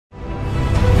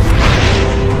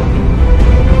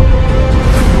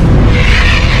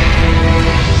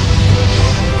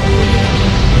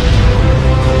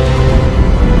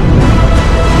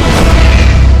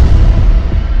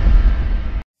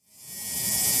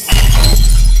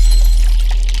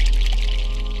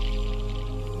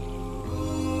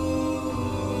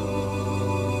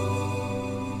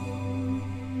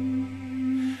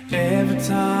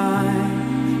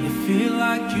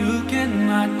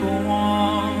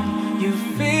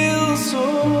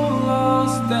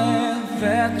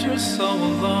that you're so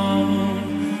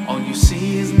alone. All you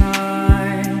see is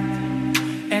night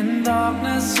and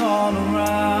darkness all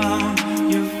around.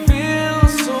 You feel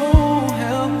so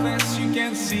helpless, you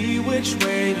can't see which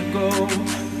way to go.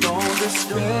 Don't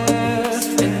despair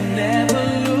and never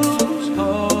lose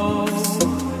hope,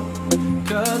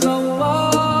 'cause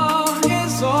Allah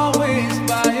is always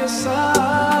by your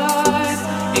side.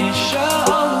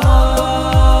 Inshallah,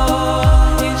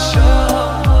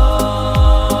 inshallah,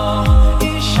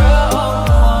 inshallah,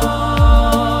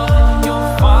 you'll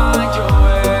find your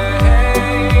way.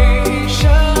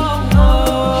 Inshallah,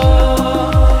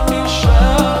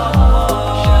 inshallah,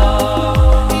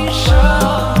 inshallah,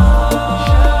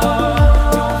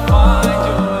 you'll find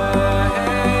your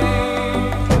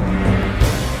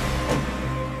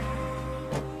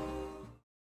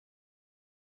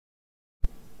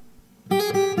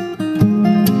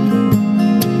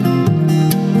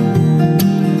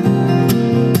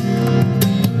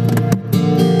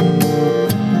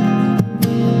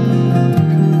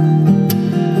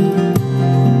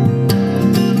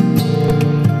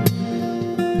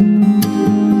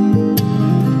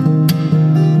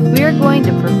We're going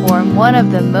to perform one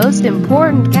of the most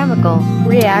important chemical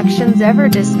reactions ever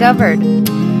discovered.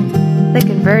 The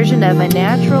conversion of a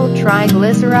natural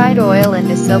triglyceride oil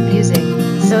into soap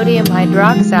using sodium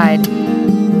hydroxide.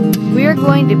 We're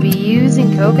going to be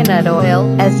using coconut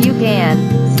oil. As you can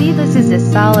see, this is a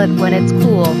solid when it's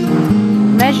cool.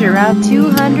 Measure out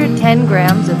 210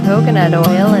 grams of coconut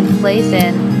oil and place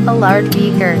in a large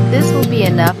beaker. This will be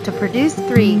enough to produce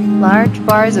 3 large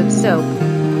bars of soap.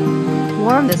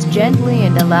 Warm this gently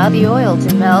and allow the oil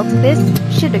to melt. This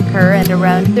should occur at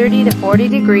around 30 to 40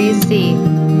 degrees C.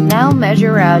 Now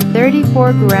measure out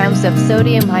 34 grams of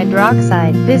sodium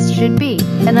hydroxide. This should be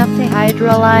enough to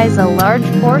hydrolyze a large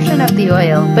portion of the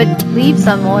oil, but leave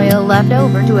some oil left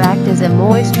over to act as a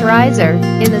moisturizer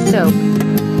in the soap.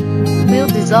 We'll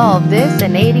dissolve this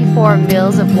in 84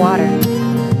 ml of water.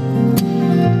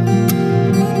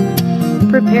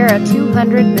 Prepare a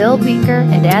 200 ml beaker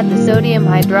and add the sodium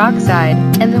hydroxide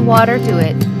and the water to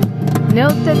it.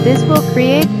 Note that this will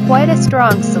create quite a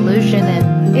strong solution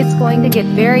and it's going to get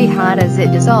very hot as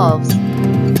it dissolves.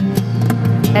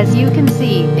 As you can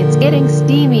see, it's getting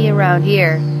steamy around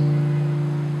here.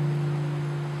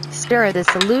 Stir the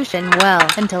solution well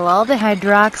until all the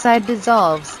hydroxide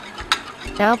dissolves.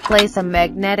 Now place a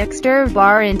magnetic stir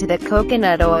bar into the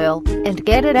coconut oil and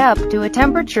get it up to a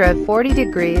temperature of 40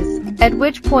 degrees, at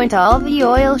which point all the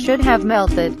oil should have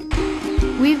melted.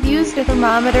 We've used a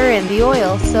thermometer in the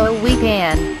oil so we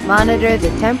can monitor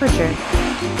the temperature.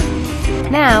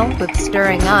 Now, with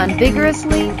stirring on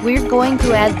vigorously, we're going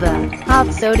to add the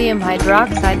hot sodium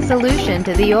hydroxide solution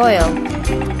to the oil.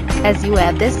 As you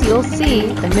add this, you'll see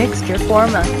the mixture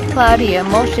form a cloudy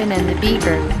emulsion in the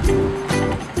beaker.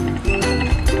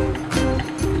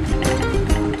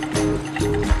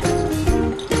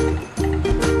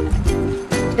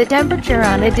 The temperature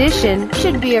on addition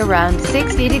should be around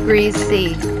 60 degrees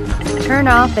C. Turn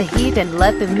off the heat and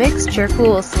let the mixture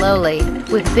cool slowly,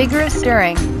 with vigorous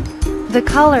stirring. The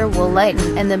color will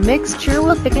lighten and the mixture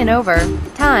will thicken over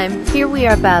time. Here we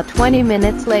are about 20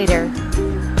 minutes later.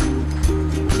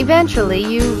 Eventually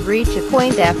you reach a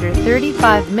point after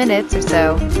 35 minutes or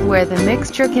so, where the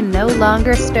mixture can no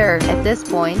longer stir. At this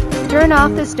point, turn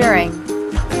off the stirring.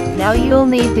 Now you'll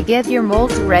need to get your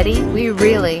molds ready. We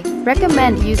really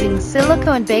recommend using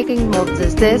silicone baking molds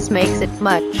as this makes it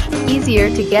much easier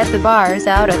to get the bars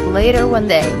out of later when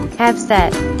they have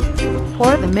set.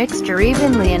 Pour the mixture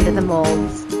evenly into the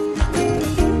molds.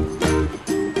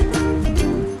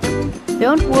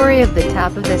 Don't worry if the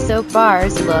top of the soap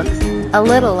bars looks a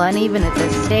little uneven at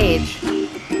this stage.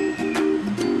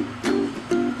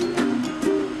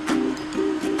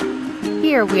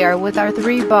 Here we are with our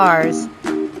 3 bars.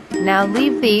 Now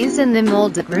leave these in the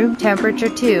molds at room temperature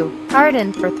to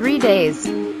harden for 3 days.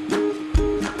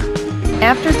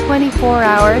 After 24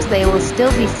 hours they will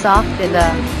still be soft in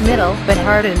the middle, but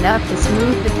hard enough to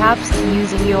smooth the tops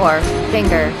using your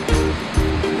finger.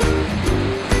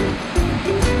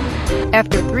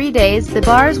 After 3 days the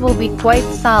bars will be quite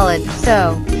solid,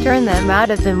 so turn them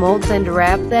out of the molds and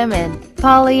wrap them in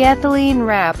polyethylene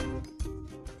wrap.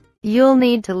 You'll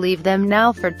need to leave them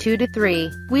now for 2 to 3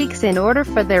 weeks in order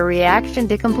for their reaction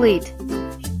to complete.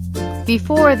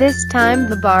 Before this time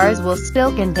the bars will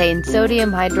still contain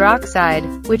sodium hydroxide,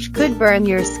 which could burn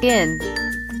your skin.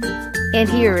 And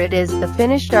here it is, the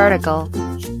finished article.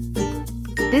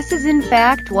 This is in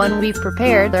fact one we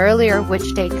prepared earlier,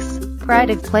 which takes pride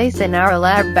of place in our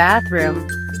lab bathroom.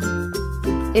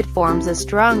 It forms a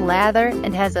strong lather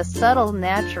and has a subtle,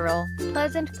 natural,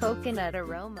 pleasant coconut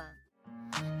aroma.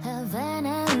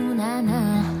 Havana, ooh, na, na.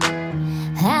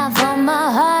 Half of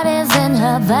my heart is in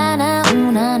Havana,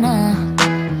 ooh, na, na.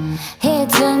 He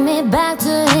took me back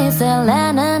to his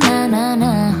Atlanta, na, na,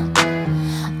 na.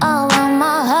 All of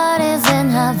my heart is in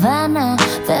Havana.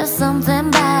 There's something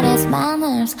about his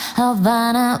manners,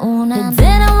 Havana, ooh, na, na. He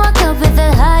didn't walk up with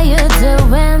it, how you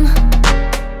doing?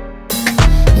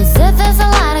 He said there's a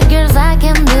lot of girls I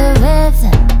can do with.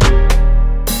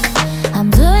 I'm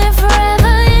doing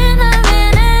forever in a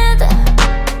minute.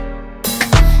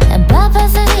 And Papa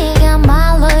said he got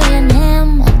my love in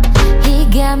him. He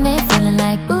got me feeling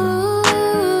like ooh.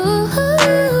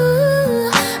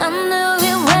 I knew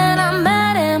it when I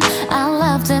met him. I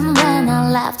loved him when I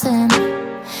left him.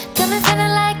 Got me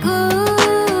feeling like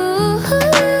ooh.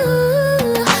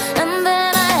 And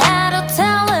then I had to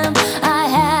tell him I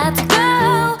had to go.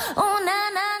 Oh na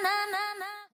na na na na.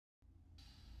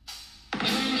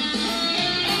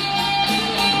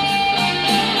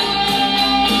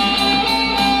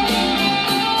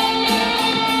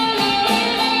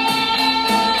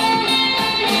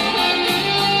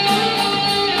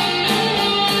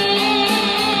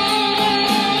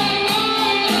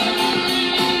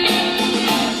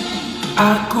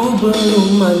 Aku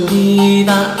belum mandi,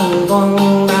 tak tungtong,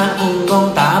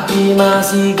 tapi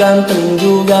masih ganteng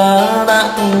juga,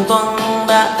 tak tungtong.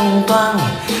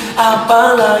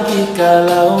 Apalagi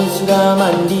kalau sudah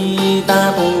mandi,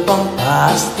 tak tungtong,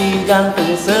 pasti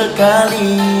ganteng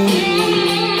sekali.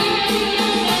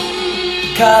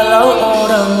 Kalau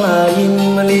orang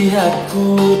lain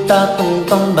melihatku, tak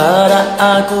tungtong, barak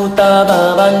aku tak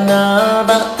babana,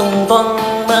 tak tungtong.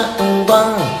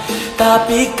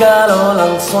 Tapi kalau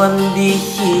langsung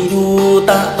dihidu,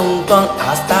 tak tungtong,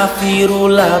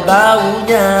 astagfirullah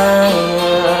baunya.